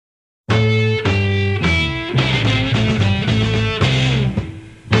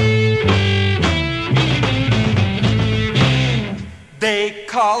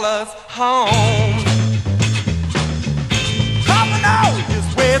call us home. Domino is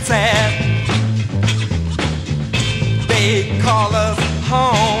where it's at. They call us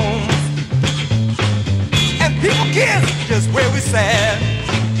home. And people kiss just where we sat.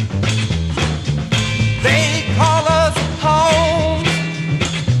 They call us home.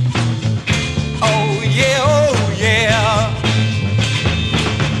 Oh yeah, oh yeah.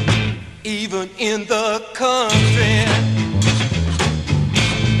 Even in the country,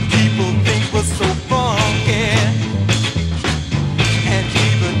 people think we're so funky. And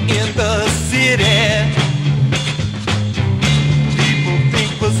even in the city, people think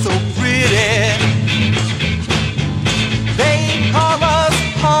we're so pretty. They call us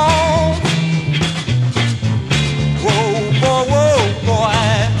home. Whoa, whoa, whoa, boy.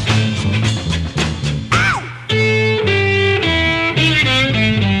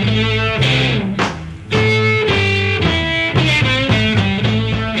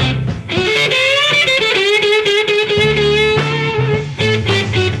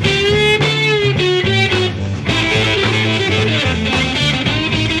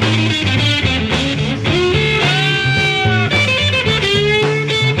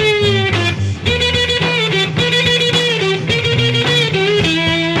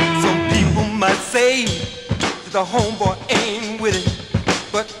 Say that the homeboy ain't with it,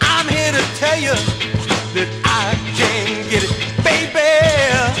 but I'm here to tell you that I can get it. Baby,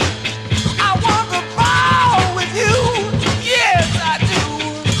 I want to ball with you. Yes, I do.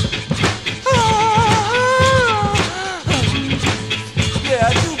 Oh, yeah,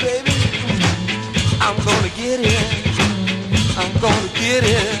 I do, baby. I'm gonna get it. I'm gonna get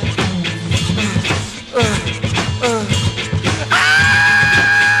it.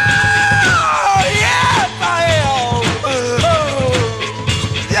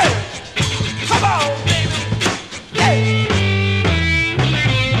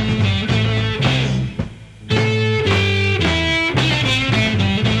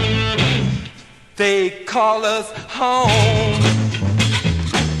 They call us home.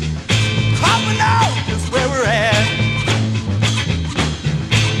 Domino is where we're at.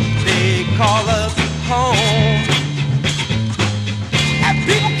 They call us home.